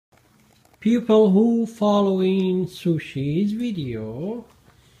people who following Sushi's video,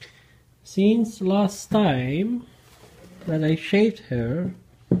 since last time that I shaved her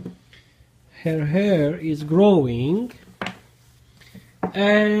hair is growing,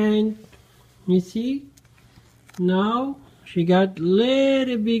 and you see now she got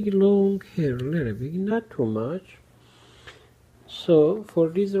little big long hair, little big, not too much. So for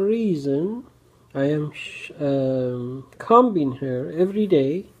this reason I am combing her every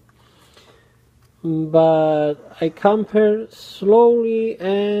day, but I comb her slowly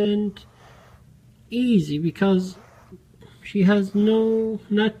and easy because she has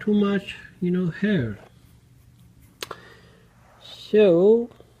not too much, hair. So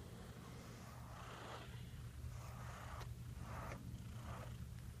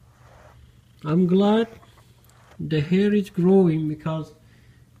I'm glad the hair is growing because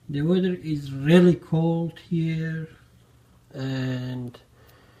the weather is really cold here and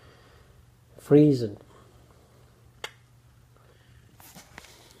freezing.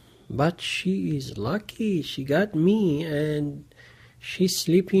 But she is lucky, she got me, and she's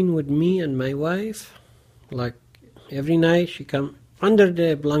sleeping with me and my wife. Like every night she come under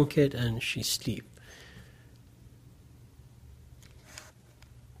the blanket and she sleep.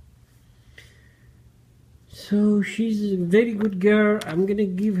 So she's a very good girl. I'm gonna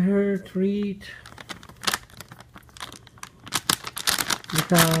give her a treat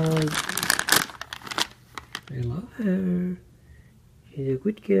because I love her. She's a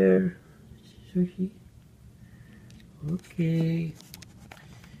good girl. Sushi. Okay.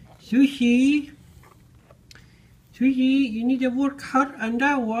 Sushi. Sushi, you need to work hard on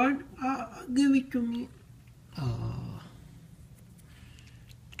that one. Give it to me.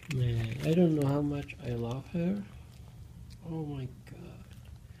 Man, I don't know how much I love her. Oh my God.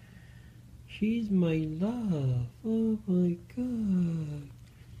 She's my love. Oh my God.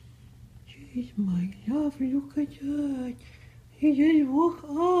 She's my love. Look at that. She just woke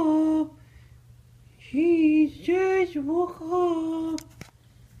up. She just woke up.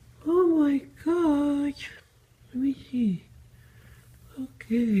 Oh my God. Let me see.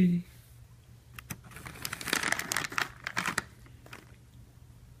 Okay.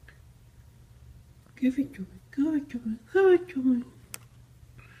 Give it to me, give it to me, give it to me.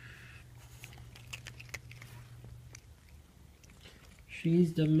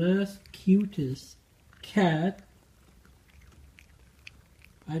 She's the most cutest cat,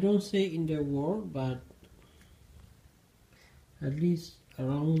 I don't say in the world, but at least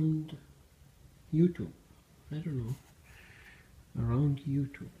around YouTube. I don't know. Around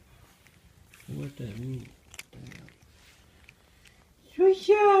YouTube. What that means.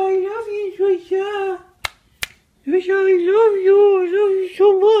 Swisha, I love you, Swisha. Swisha, I love you so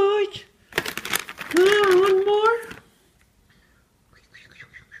much. One more.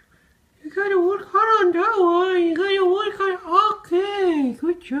 You gotta work hard on that one. You gotta work hard. Okay,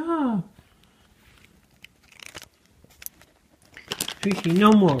 good job. Swishy,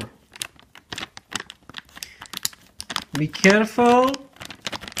 no more. Be careful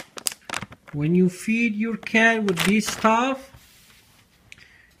when you feed your cat with this stuff.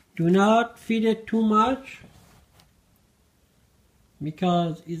 Do not feed it too much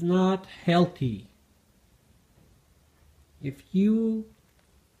because it's not healthy. If you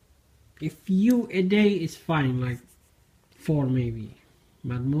a day is fine, like 4 maybe,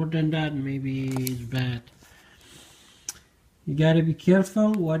 but more than that maybe it's bad. You gotta be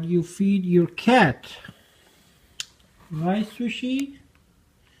careful what you feed your cat. Right, Sushi?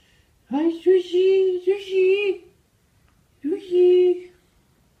 Hi, Sushi, Sushi, Sushi.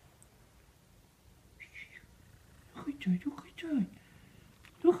 Look at that.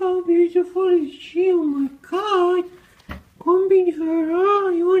 Look how beautiful is she. Oh my God. Combing her, huh?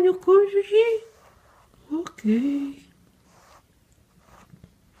 You want to comb, Sushi? Okay.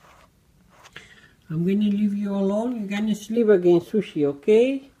 I'm going to leave you alone. You're going to sleep again, Sushi,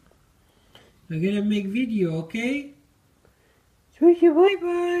 okay? I'm going to make video, okay? Sushi,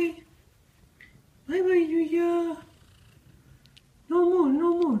 bye-bye. Bye-bye, Sushi. No more,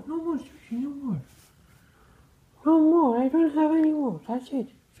 Sushi, no more. No more, I don't have any more. That's it.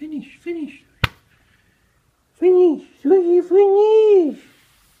 Finish. Finish, Sushi, finish.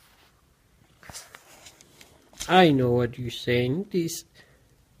 I know what you're saying. This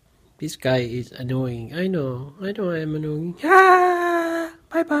guy is annoying. I know I am annoying.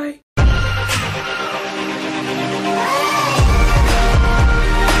 Bye-bye.